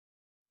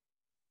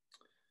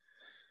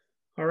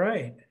All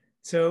right.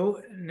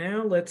 So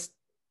now let's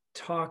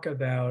talk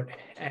about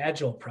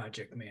Agile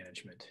project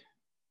management.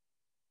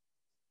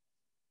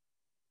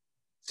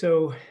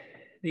 So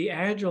the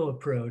Agile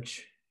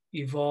approach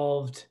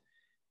evolved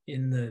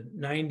in the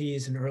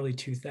 90s and early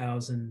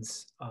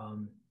 2000s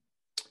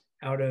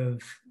out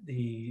of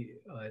the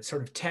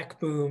sort of tech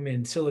boom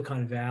in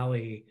Silicon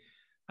Valley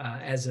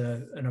as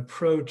an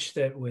approach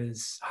that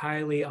was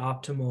highly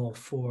optimal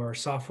for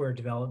software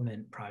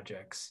development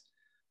projects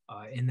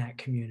in that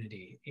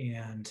community.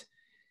 And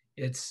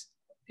it's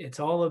it's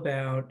all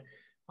about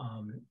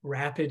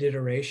rapid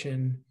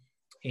iteration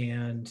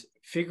and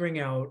figuring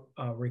out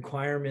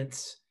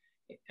requirements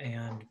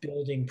and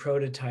building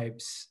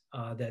prototypes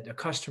that a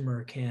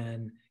customer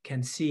can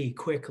see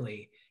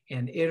quickly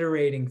and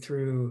iterating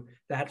through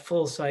that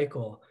full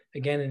cycle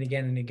again and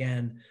again and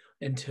again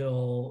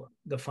until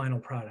the final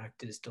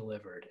product is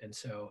delivered. And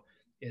so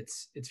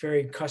it's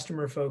very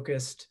customer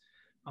focused,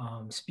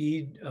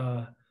 speed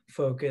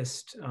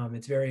focused.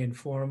 It's very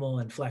informal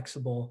and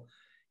flexible.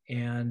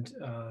 And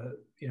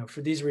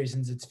for these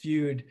reasons, it's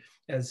viewed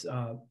as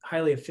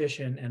highly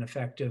efficient and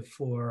effective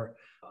for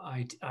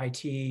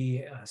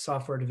IT,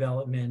 software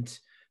development,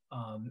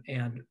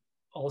 and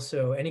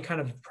also any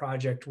kind of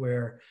project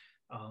where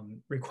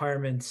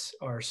requirements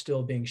are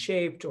still being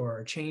shaped or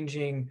are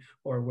changing,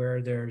 or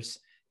where there's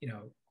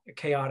a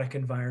chaotic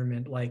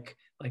environment like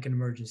an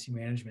emergency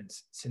management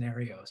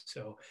scenario.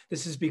 So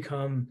this has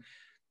become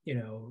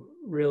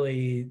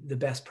really the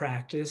best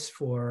practice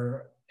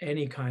for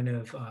any kind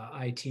of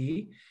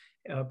IT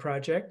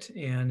project,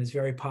 and is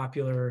very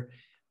popular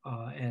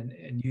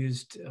and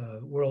used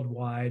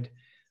worldwide.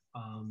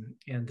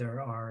 And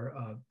there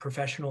are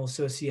professional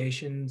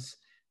associations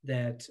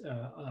that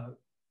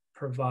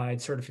provide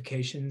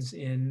certifications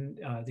in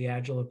the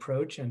Agile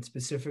approach, and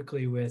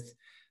specifically with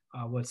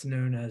what's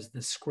known as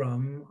the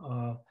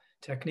Scrum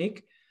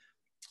technique.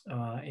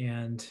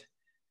 And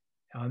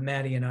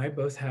Maddie and I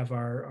both have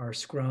our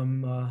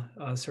Scrum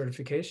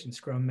certification,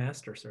 Scrum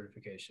Master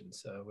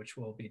certifications, which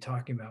we'll be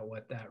talking about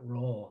what that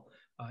role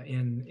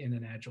in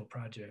an Agile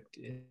project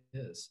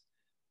is.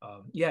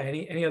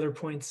 Any other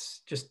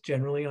points just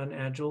generally on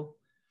Agile?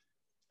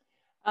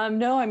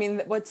 No, I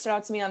mean, what stood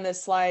out to me on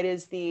this slide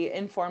is the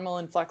informal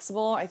and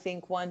flexible. I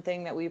think one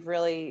thing that we've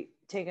really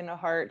taken to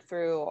heart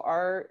through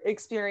our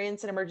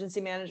experience in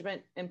emergency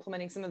management,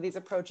 implementing some of these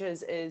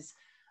approaches, is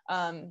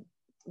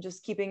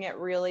just keeping it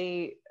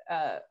really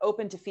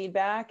open to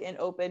feedback and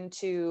open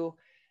to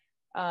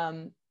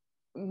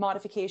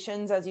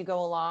modifications as you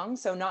go along.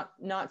 So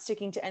not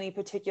sticking to any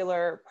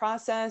particular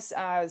process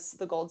as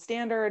the gold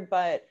standard,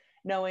 but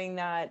knowing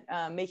that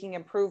making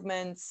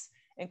improvements,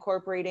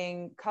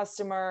 incorporating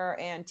customer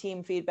and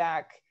team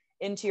feedback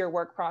into your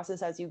work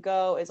process as you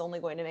go is only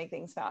going to make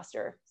things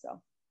faster.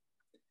 So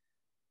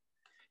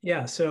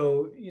yeah,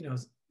 so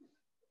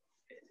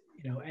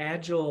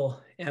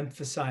Agile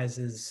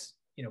emphasizes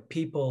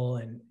people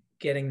and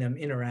getting them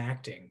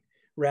interacting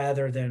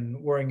rather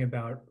than worrying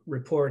about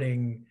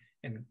reporting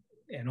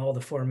and all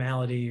the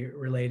formality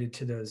related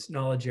to those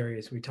knowledge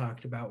areas we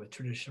talked about with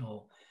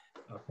traditional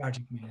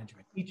project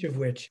management, each of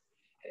which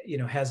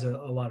has a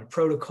lot of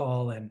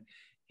protocol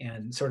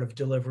and sort of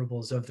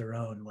deliverables of their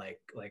own,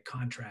 like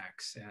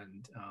contracts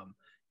and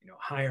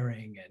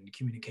hiring and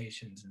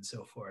communications and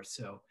so forth.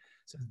 So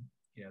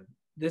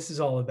this is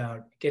all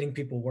about getting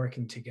people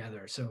working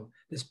together. So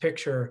this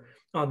picture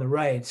on the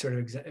right sort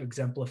of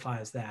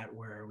exemplifies that,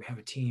 where we have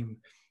a team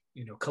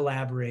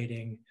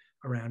collaborating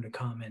around a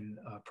common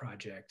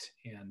project,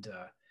 and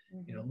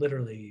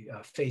literally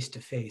face to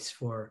face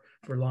for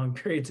long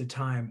periods of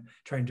time,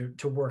 trying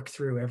to work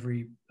through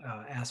every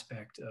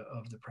aspect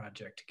of the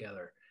project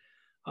together.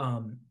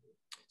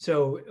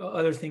 So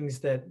other things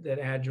that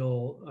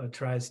Agile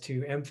tries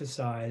to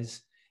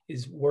emphasize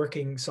is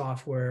working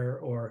software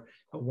or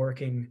a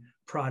working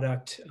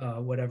product,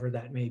 whatever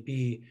that may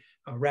be,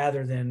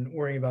 rather than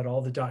worrying about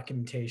all the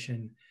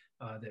documentation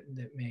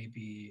that may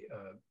be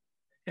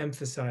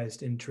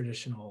emphasized in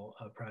traditional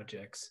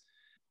projects.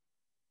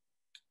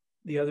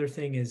 The other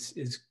thing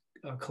is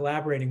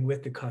collaborating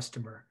with the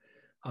customer.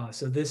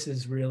 So this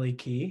is really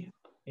key,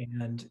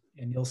 and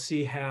you'll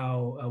see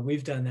how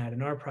we've done that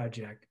in our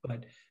project.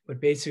 But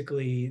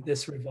basically,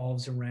 this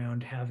revolves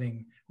around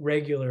having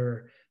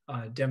regular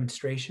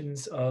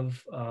demonstrations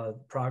of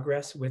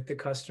progress with the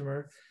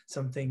customer,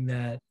 something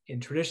that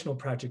in traditional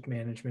project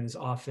management is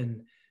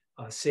often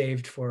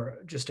saved for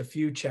just a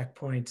few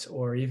checkpoints,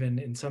 or even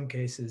in some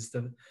cases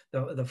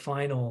the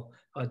final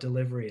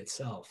delivery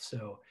itself.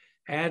 So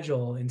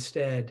Agile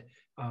instead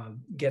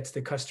gets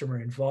the customer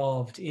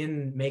involved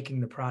in making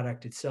the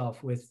product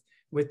itself with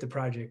the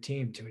project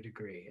team to a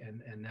degree,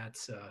 and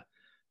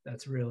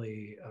that's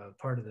really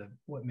part of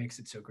what makes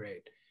it so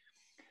great.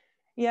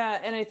 Yeah,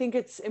 and I think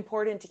it's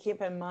important to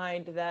keep in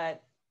mind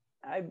that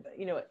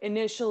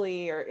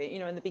initially, or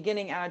in the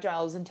beginning,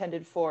 Agile is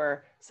intended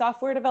for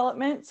software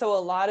development. So a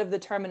lot of the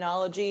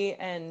terminology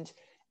and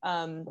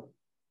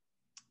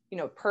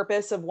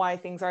purpose of why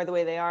things are the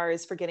way they are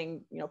is for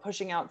getting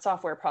pushing out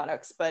software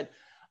products. But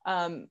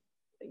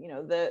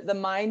the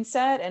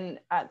mindset and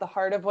at the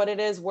heart of what it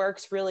is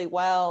works really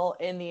well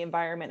in the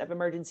environment of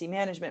emergency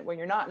management, when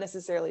you're not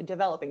necessarily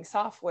developing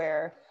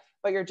software,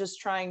 but you're just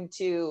trying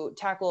to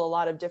tackle a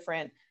lot of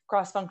different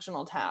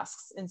cross-functional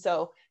tasks. And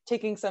so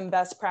taking some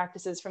best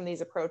practices from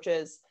these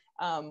approaches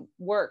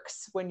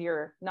works when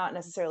you're not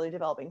necessarily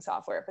developing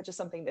software, but just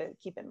something to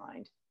keep in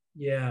mind.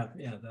 Yeah,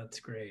 that's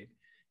great.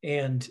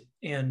 And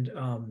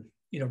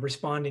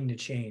responding to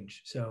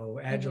change. So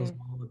Agile is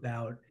all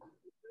about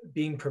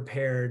being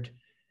prepared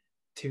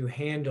to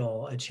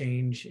handle a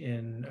change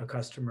in a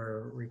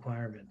customer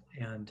requirement,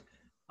 and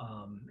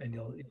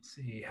you'll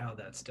see how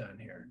that's done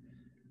here.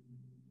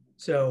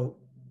 So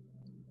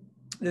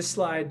this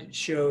slide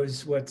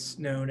shows what's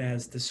known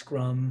as the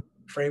Scrum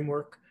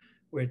framework,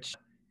 which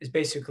is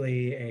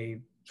basically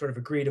a sort of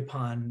agreed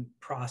upon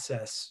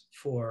process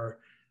for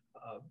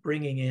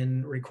bringing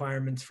in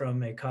requirements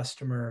from a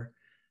customer,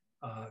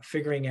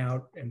 figuring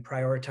out and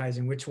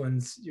prioritizing which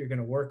ones you're going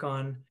to work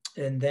on,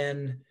 and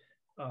then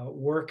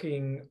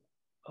working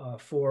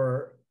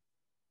for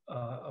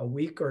a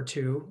week or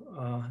two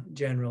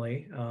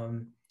generally,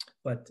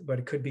 but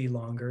it could be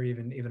longer,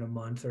 even a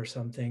month or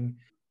something,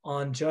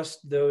 on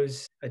just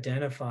those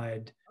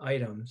identified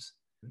items,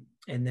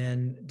 and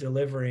then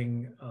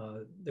delivering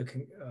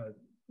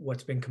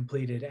what's been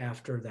completed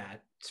after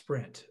that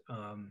sprint.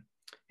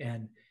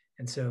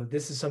 And so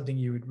this is something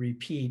you would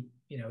repeat,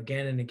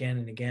 again and again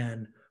and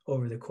again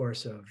over the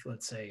course of,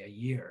 let's say, a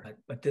year.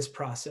 But this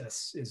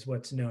process is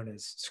what's known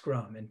as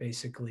Scrum, and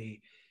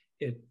basically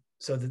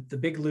so the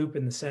big loop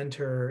in the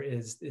center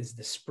is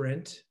the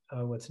sprint,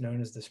 what's known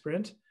as the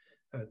sprint.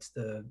 It's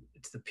the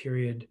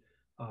period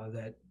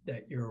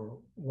that you're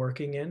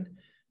working in,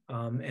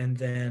 and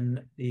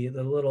then the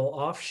little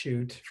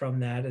offshoot from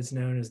that is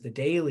known as the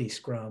daily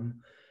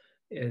Scrum.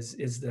 Is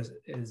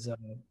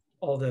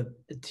all the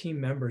team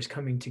members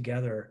coming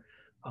together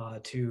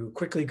to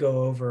quickly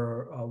go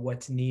over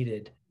what's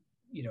needed,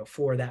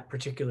 for that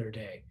particular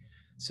day.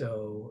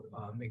 So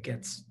it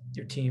gets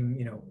your team,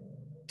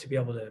 to be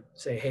able to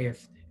say, hey,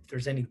 if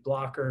there's any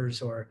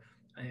blockers or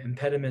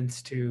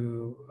impediments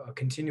to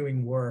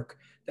continuing work,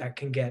 that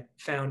can get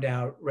found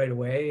out right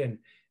away, and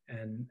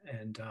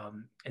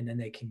then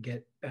they can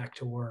get back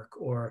to work.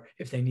 Or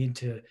if they need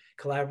to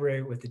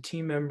collaborate with the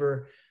team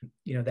member,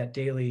 that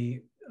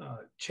daily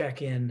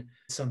check-in,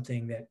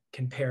 something that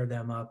can pair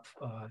them up,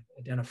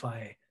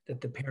 identify that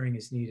the pairing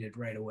is needed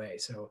right away.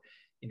 So,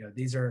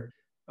 these are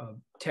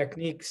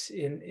techniques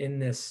in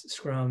this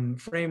Scrum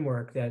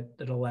framework that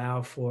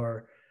allow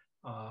for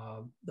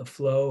the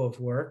flow of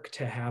work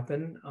to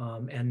happen,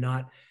 and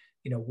not,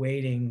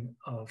 waiting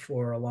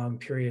for a long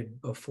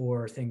period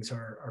before things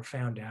are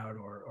found out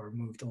or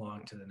moved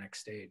along to the next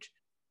stage.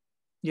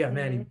 Yeah,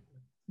 Maddie,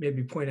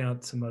 maybe point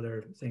out some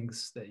other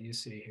things that you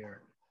see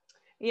here.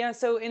 Yeah,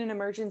 so in an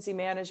emergency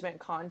management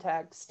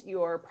context,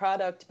 your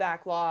product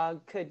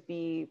backlog could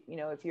be,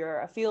 if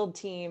you're a field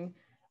team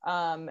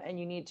and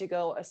you need to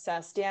go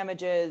assess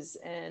damages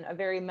in a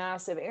very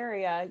massive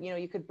area,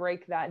 you could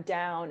break that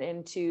down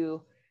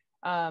into,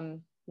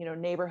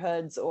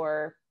 neighborhoods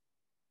or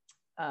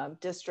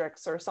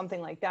districts or something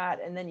like that.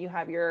 And then you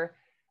have your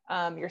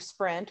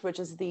sprint, which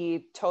is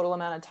the total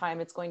amount of time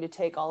it's going to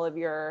take all of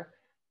your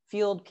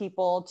field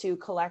people to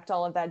collect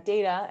all of that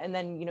data. And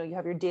then, you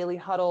have your daily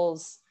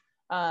huddles,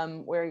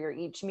 where you're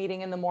each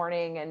meeting in the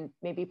morning and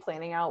maybe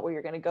planning out where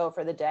you're going to go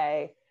for the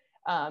day.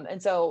 And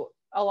so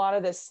a lot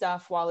of this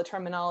stuff, while the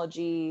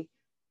terminology,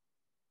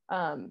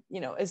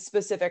 is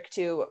specific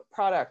to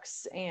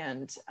products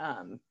and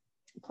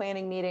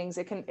planning meetings,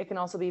 it can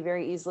also be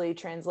very easily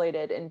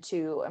translated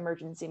into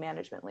emergency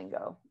management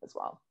lingo as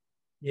well.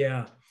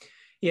 Yeah.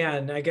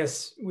 And I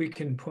guess we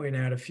can point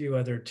out a few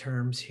other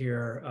terms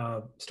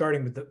here,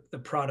 starting with the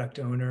product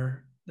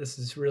owner. This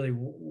is really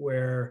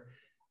where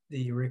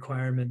the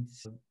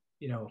requirements,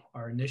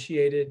 are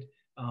initiated.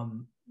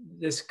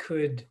 This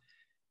could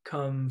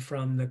come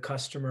from the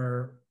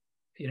customer,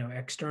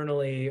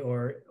 externally,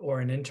 or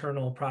an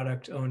internal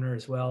product owner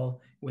as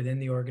well within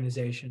the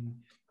organization.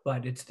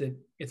 But it's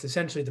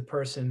essentially the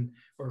person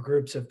or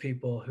groups of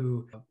people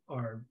who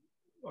are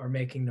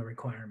making the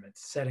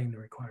requirements, setting the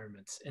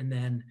requirements, and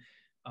then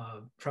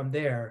from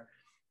there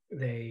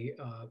they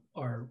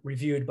are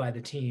reviewed by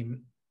the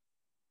team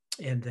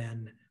and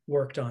then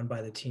worked on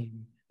by the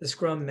team. The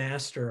Scrum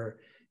Master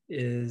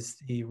is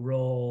the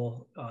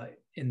role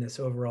in this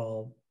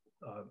overall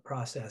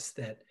process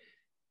that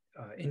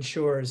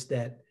ensures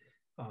that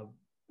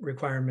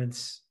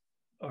requirements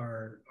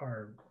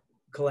are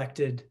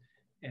collected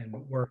and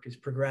work is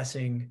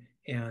progressing,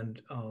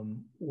 and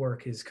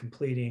work is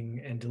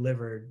completing and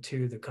delivered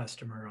to the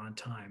customer on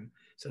time.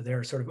 So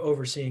they're sort of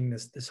overseeing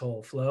this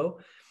whole flow.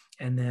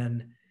 And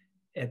then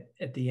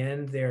at the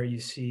end there, you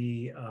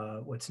see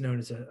what's known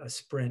as a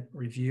sprint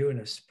review and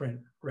a sprint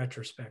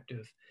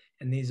retrospective.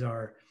 And these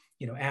are,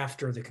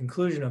 after the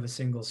conclusion of a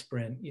single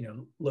sprint,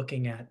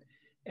 looking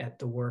at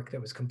the work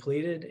that was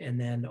completed, and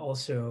then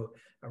also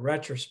a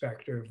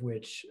retrospective,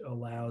 which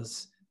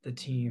allows the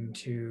team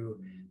to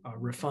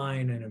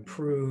refine and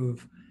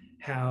improve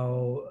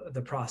how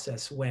the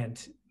process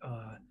went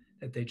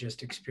that they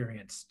just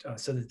experienced,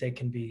 so that they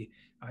can be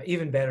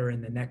even better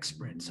in the next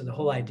sprint. So the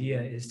whole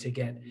idea is to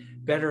get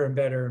better and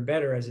better and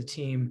better as a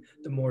team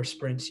the more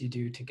sprints you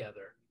do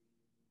together.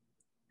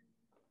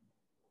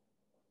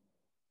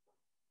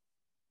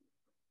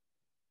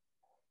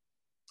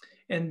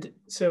 And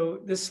so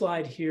this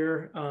slide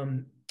here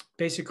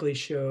basically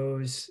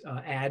shows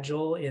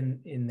Agile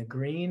in the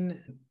green,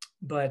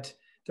 but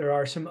there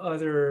are some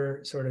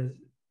other sort of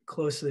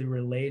closely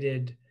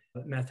related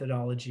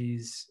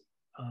methodologies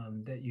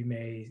that you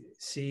may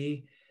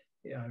see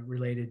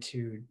related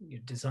to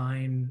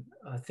design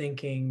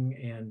thinking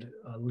and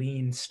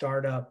lean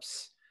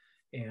startups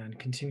and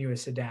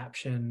continuous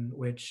adaptation,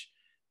 which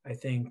I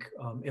think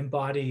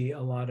embody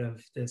a lot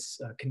of this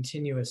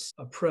continuous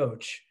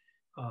approach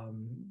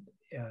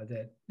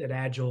that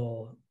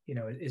Agile,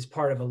 is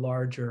part of a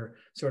larger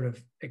sort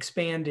of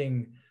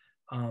expanding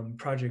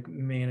project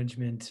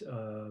management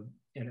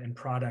and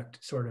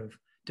product sort of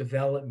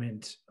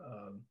development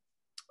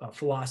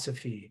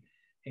philosophy,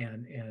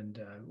 and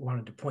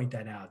wanted to point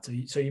that out.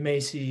 So you may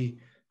see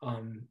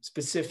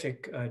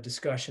specific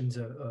discussions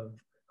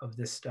of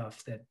this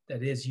stuff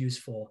that is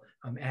useful.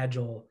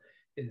 Agile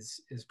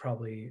is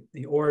probably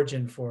the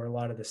origin for a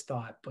lot of this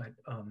thought, but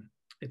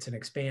it's an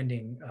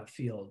expanding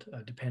field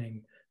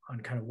depending on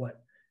kind of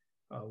what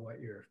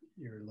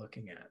you're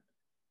looking at.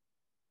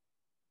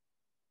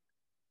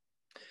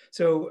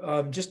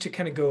 So just to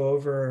kind of go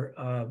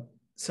over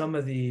some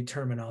of the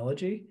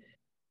terminology,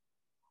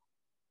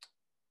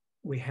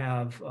 we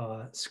have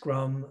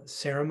Scrum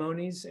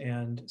ceremonies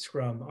and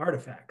Scrum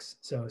artifacts.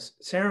 So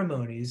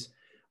ceremonies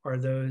are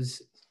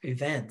those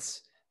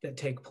events that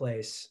take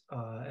place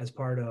as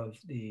part of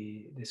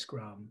the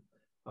Scrum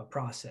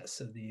process.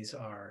 So these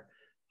are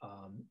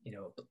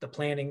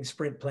the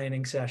sprint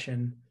planning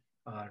session,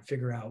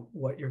 figure out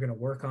what you're going to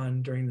work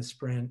on during the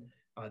sprint.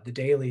 The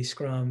daily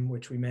Scrum,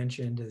 which we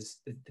mentioned,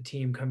 is the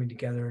team coming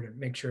together to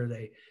make sure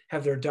they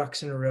have their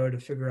ducks in a row to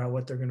figure out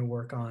what they're going to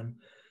work on.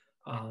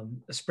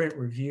 A sprint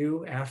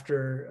review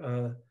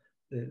after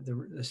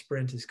the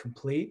sprint is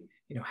complete.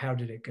 How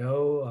did it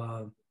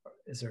go?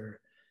 Is there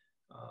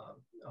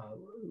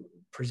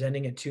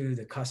presenting it to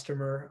the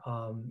customer,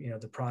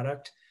 the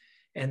product?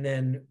 And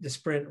then the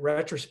sprint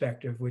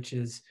retrospective, which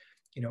is,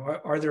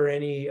 are there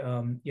any,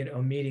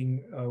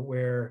 meeting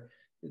where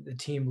the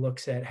team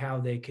looks at how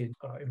they could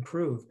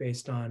improve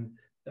based on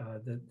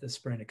the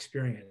sprint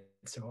experience?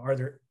 So are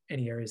there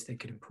any areas they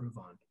could improve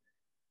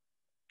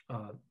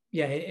on?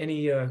 Yeah,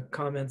 any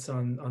comments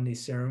on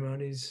these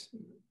ceremonies,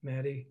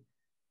 Maddie?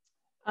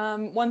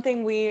 One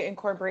thing we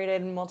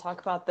incorporated, and we'll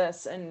talk about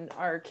this in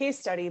our case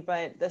study,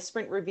 but the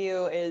sprint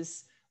review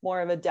is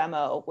more of a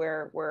demo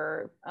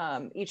where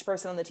each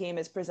person on the team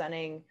is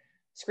presenting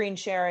screen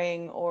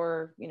sharing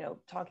or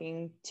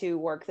talking to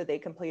work that they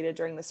completed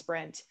during the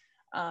sprint,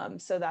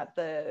 so that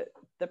the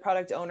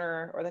product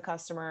owner or the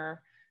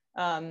customer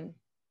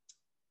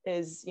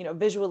is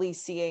visually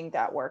seeing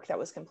that work that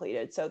was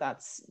completed. So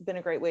that's been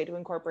a great way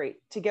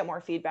to get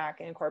more feedback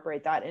and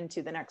incorporate that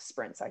into the next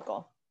sprint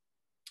cycle.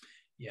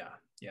 Yeah,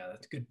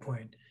 that's a good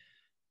point.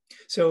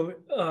 So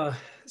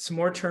some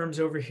more terms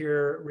over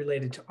here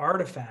related to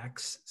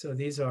artifacts. So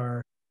these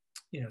are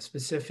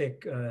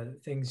specific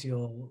things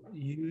you'll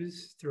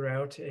use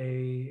throughout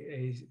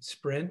a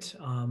sprint.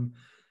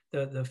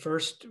 The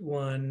first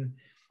one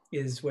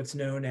is what's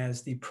known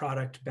as the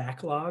product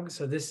backlog.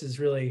 So this is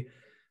really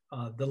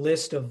the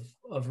list of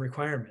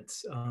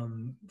requirements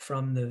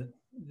from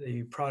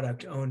the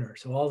product owner.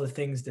 So all the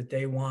things that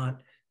they want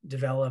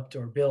developed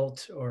or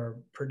built or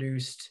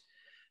produced,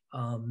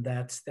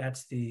 that's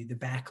the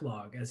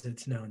backlog, as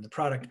it's known, the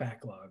product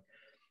backlog.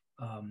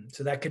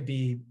 So that could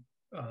be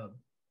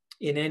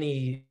in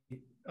any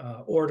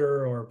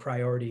order or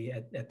priority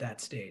at that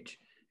stage.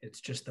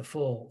 It's just the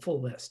full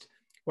list.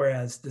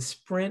 Whereas the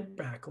sprint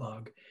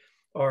backlog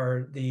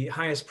are the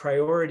highest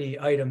priority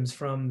items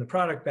from the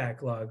product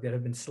backlog that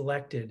have been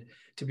selected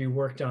to be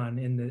worked on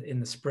in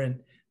the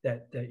sprint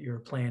that you're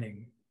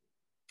planning.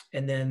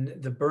 And then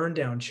the burn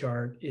down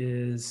chart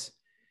is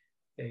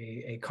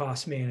a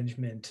cost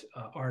management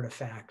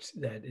artifact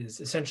that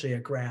is essentially a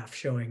graph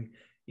showing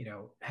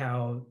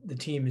how the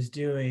team is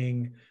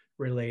doing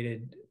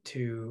related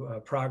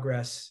to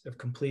progress of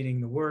completing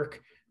the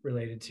work,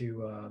 related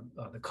to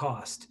the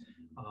cost.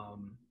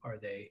 Are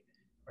they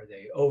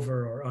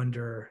over or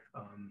under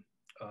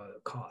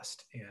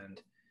cost?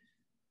 And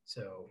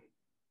so,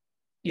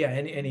 yeah,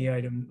 any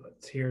item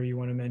here you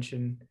want to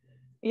mention?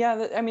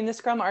 Yeah, I mean, the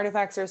Scrum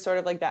artifacts are sort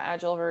of like the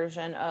Agile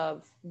version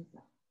of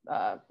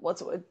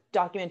what's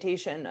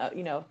documentation.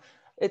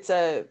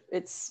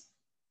 It's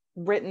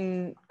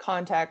written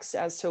context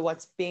as to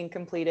what's being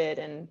completed,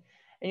 and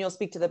you'll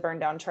speak to the burn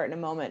down chart in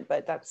a moment,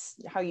 but that's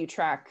how you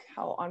track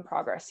how on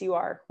progress you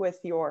are with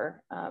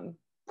your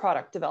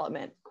product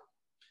development.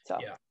 So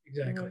yeah,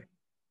 exactly. Mm-hmm.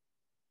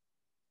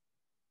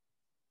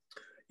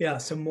 Yeah,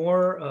 some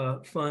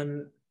more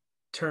fun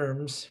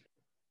terms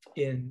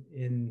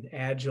in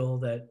Agile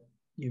that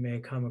you may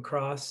come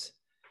across.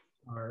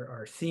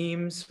 are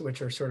themes,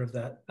 which are sort of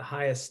the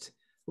highest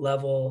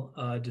level,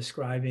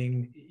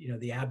 describing,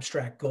 the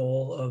abstract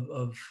goal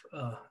of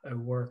a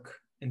work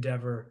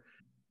endeavor.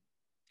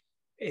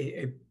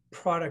 A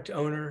product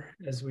owner,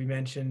 as we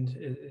mentioned,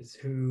 is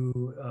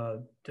who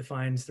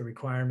defines the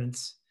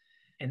requirements.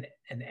 An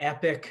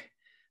epic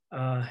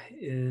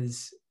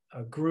is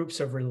groups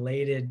of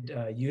related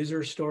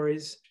user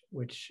stories,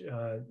 which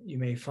you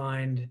may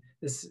find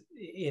this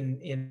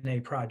in a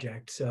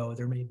project. So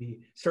there may be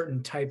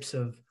certain types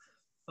of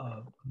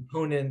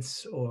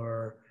components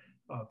or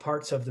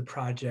parts of the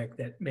project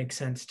that make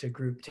sense to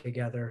group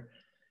together.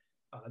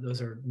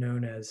 Those are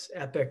known as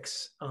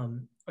epics.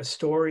 A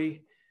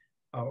story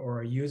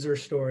or a user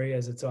story,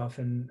 as it's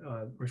often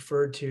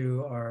referred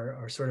to,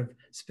 are sort of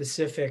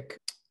specific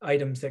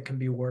items that can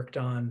be worked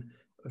on,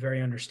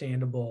 very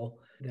understandable,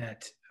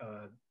 that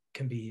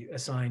can be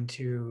assigned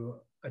to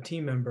a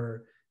team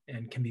member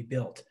and can be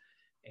built.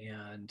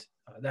 And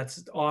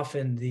that's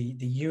often the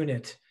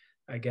unit,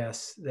 I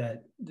guess,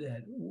 that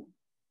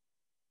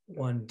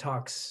one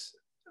talks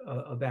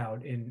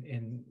about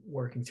in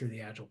working through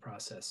the Agile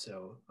process.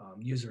 So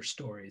user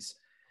stories.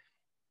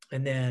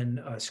 And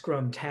then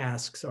Scrum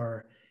tasks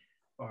are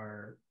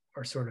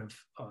sort of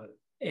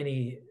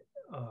any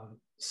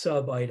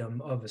sub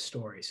item of a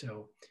story.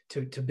 So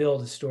to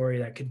build a story,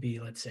 that could be,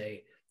 let's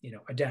say,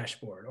 a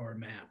dashboard or a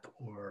map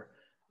or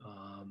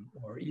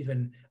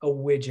even a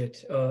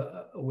widget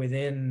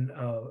within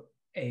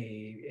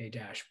a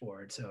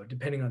dashboard. So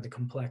depending on the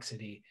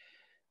complexity,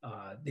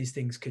 these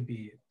things could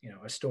be,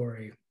 a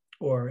story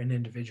or an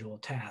individual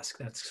task.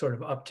 That's sort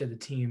of up to the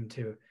team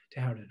to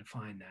how to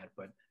define that.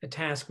 But a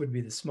task would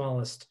be the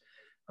smallest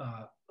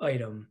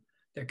item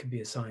that could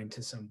be assigned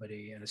to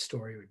somebody, and a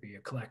story would be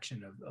a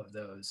collection of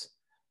those,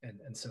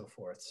 and so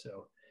forth.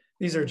 So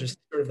these are just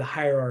sort of the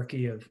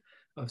hierarchy of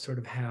sort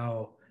of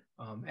how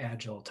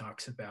Agile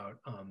talks about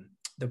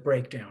the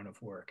breakdown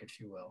of work, if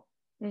you will.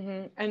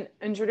 Mm-hmm.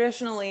 And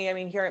traditionally, I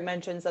mean, here it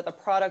mentions that the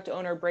product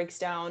owner breaks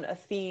down a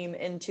theme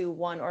into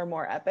one or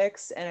more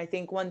epics. And I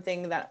think one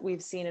thing that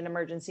we've seen in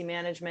emergency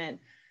management,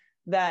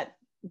 that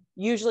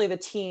usually the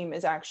team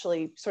is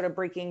actually sort of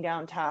breaking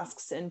down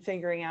tasks and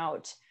figuring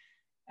out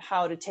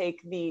how to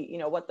take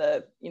the, what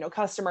the,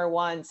 customer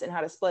wants and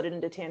how to split it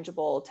into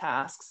tangible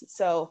tasks.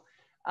 So,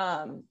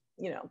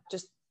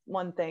 just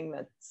one thing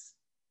that's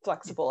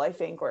flexible, I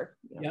think, or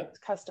Yep.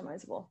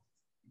 customizable.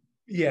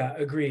 Yeah,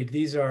 agreed.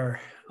 These are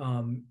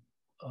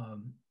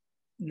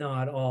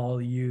not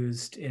all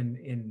used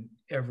in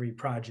every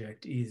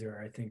project either.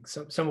 I think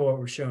some of what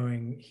we're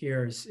showing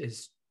here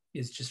is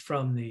just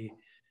from the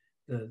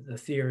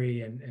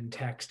theory and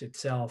text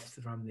itself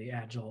from the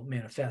Agile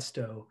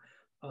Manifesto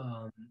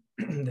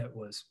that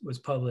was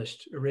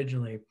published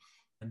originally.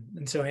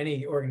 And so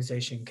any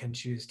organization can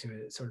choose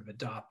to sort of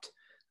adopt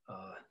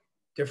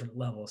different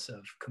levels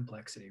of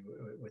complexity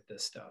with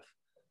this stuff.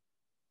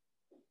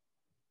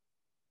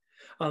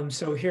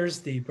 So here's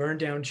the burn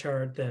down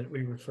chart that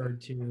we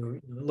referred to.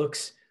 It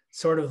looks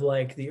sort of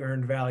like the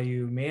earned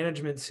value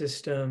management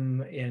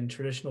system in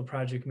traditional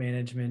project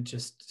management,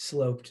 just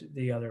sloped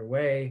the other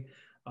way.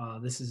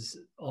 This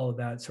is all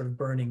about sort of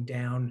burning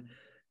down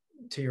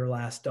to your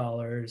last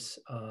dollars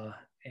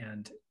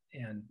and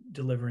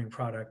delivering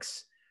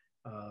products,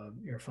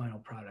 your final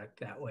product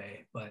that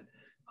way. But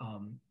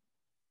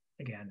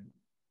again,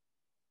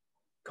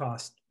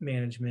 cost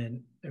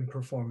management and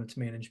performance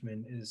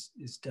management is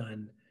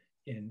done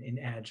in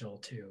Agile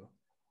too.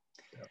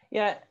 So.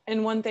 Yeah,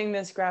 and one thing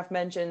this graph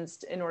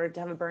mentions, in order to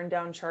have a burn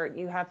down chart,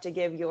 you have to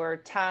give your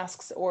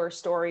tasks or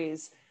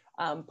stories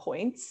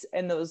points,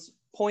 and those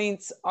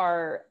points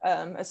are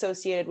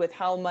associated with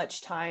how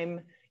much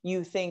time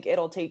you think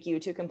it'll take you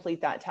to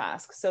complete that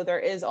task. So there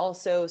is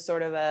also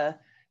sort of a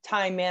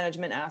time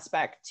management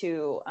aspect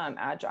to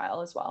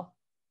Agile as well.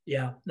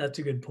 Yeah, that's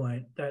a good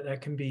point.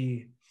 That can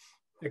be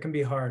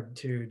hard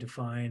to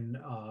define.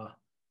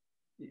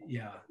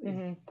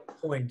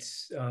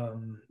 Points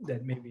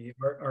that maybe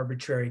are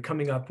arbitrary.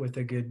 Coming up with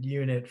a good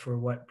unit for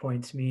what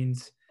points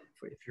means,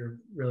 if you're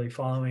really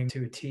following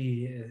to a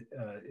T,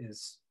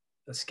 is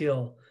a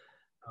skill.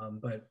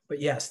 But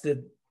yes,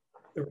 the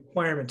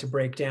requirement to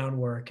break down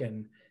work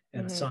and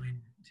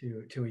assign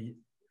to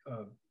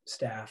a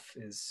staff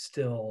is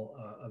still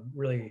a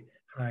really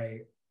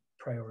high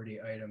priority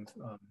item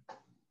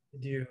to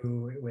do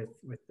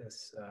with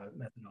this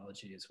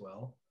methodology as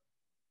well.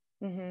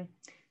 Mm-hmm.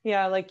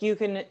 Yeah, like you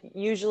can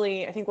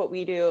usually, I think what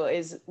we do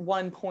is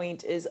 1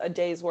 point is a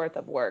day's worth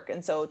of work.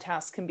 And so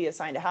tasks can be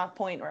assigned a half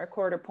point or a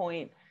quarter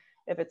point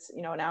if it's,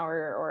 an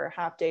hour or a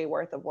half day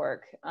worth of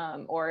work,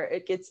 or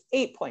it gets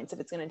 8 points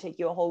if it's going to take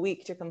you a whole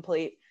week to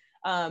complete.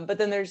 But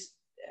then there's,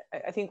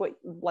 I think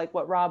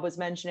what Rob was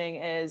mentioning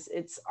is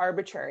it's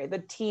arbitrary. The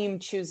team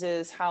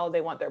chooses how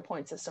they want their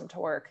point system to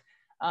work.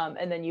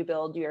 And then you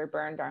build your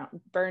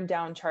burn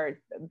down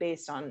chart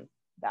based on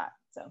that.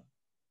 So.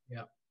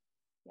 Yeah.